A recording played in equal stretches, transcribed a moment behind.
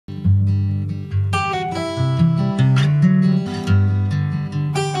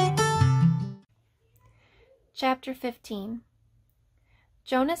Chapter 15.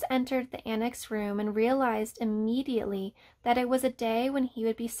 Jonas entered the annex room and realized immediately that it was a day when he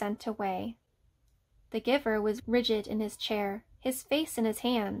would be sent away. The giver was rigid in his chair, his face in his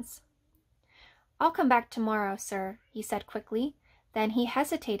hands. "I'll come back tomorrow, sir," he said quickly. Then he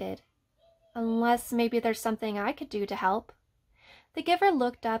hesitated. "Unless maybe there's something I could do to help." The giver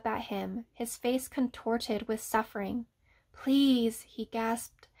looked up at him, his face contorted with suffering. "Please," he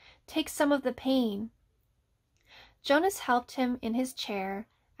gasped, "take some of the pain." Jonas helped him in his chair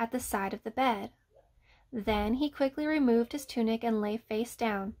at the side of the bed. Then he quickly removed his tunic and lay face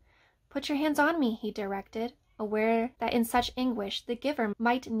down. "Put your hands on me," he directed, aware that in such anguish the giver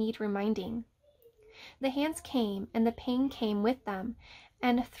might need reminding. The hands came, and the pain came with them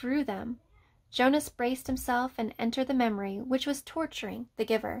and through them. Jonas braced himself and entered the memory which was torturing the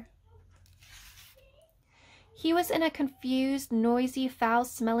giver. He was in a confused, noisy,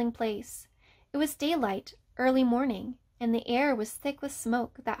 foul-smelling place. It was daylight, early morning, and the air was thick with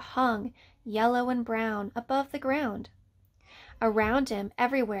smoke that hung, yellow and brown, above the ground. Around him,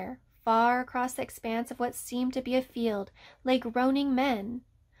 everywhere, far across the expanse of what seemed to be a field, lay groaning men.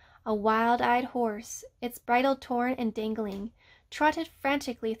 A wild-eyed horse, its bridle torn and dangling, trotted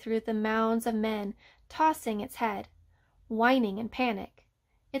frantically through the mounds of men, tossing its head, whining in panic.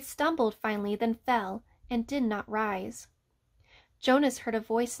 It stumbled finally, then fell, and did not rise. Jonas heard a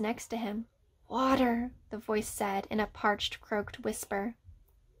voice next to him. "Water," the voice said in a parched, croaked whisper.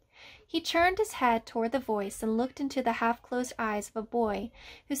 He turned his head toward the voice and looked into the half-closed eyes of a boy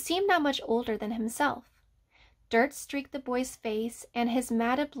who seemed not much older than himself. Dirt streaked the boy's face and his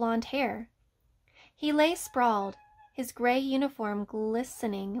matted blonde hair. He lay sprawled, his gray uniform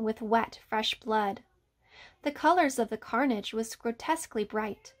glistening with wet, fresh blood. The colors of the carnage was grotesquely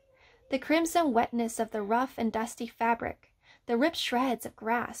bright. The crimson wetness of the rough and dusty fabric, the ripped shreds of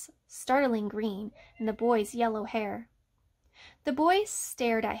grass, startling green, in the boy's yellow hair. The boy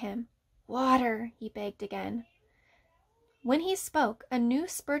stared at him. "Water," he begged again. When he spoke, a new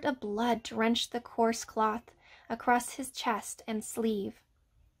spurt of blood drenched the coarse cloth across his chest and sleeve.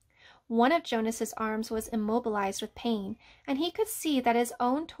 One of Jonas's arms was immobilized with pain, and he could see that his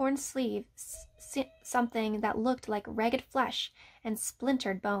own torn sleeve something that looked like ragged flesh and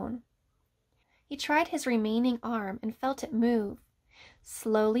splintered bone. He tried his remaining arm and felt it move.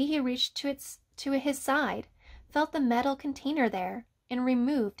 Slowly he reached to his side, felt the metal container there, and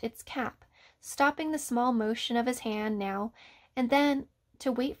removed its cap, stopping the small motion of his hand now and then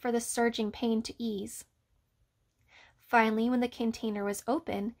to wait for the surging pain to ease. Finally, when the container was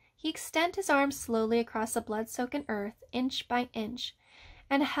open, he extended his arm slowly across the blood-soaked earth, inch by inch,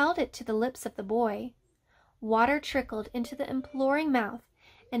 and held it to the lips of the boy. Water trickled into the imploring mouth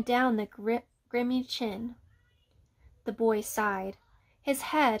and down the grimy chin. The boy sighed. His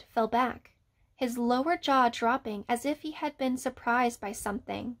head fell back, his lower jaw dropping as if he had been surprised by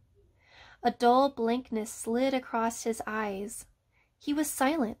something. A dull blankness slid across his eyes. He was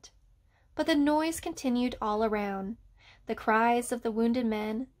silent, but the noise continued all around. The cries of the wounded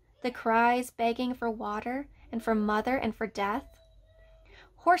men, the cries begging for water and for mother and for death.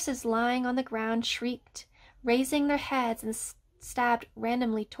 Horses lying on the ground shrieked, raising their heads and stabbed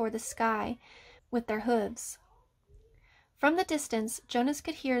randomly toward the sky with their hooves. From the distance, Jonas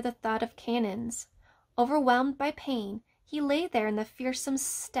could hear the thud of cannons. Overwhelmed by pain, he lay there in the fearsome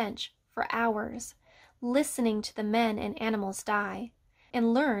stench for hours, listening to the men and animals die,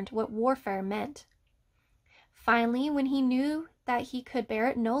 and learned what warfare meant. Finally, when he knew that he could bear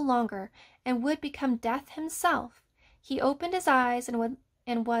it no longer and would become death himself, he opened his eyes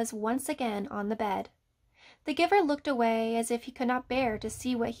and was once again on the bed. The giver looked away as if he could not bear to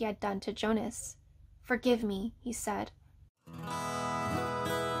see what he had done to Jonas. "Forgive me," he said.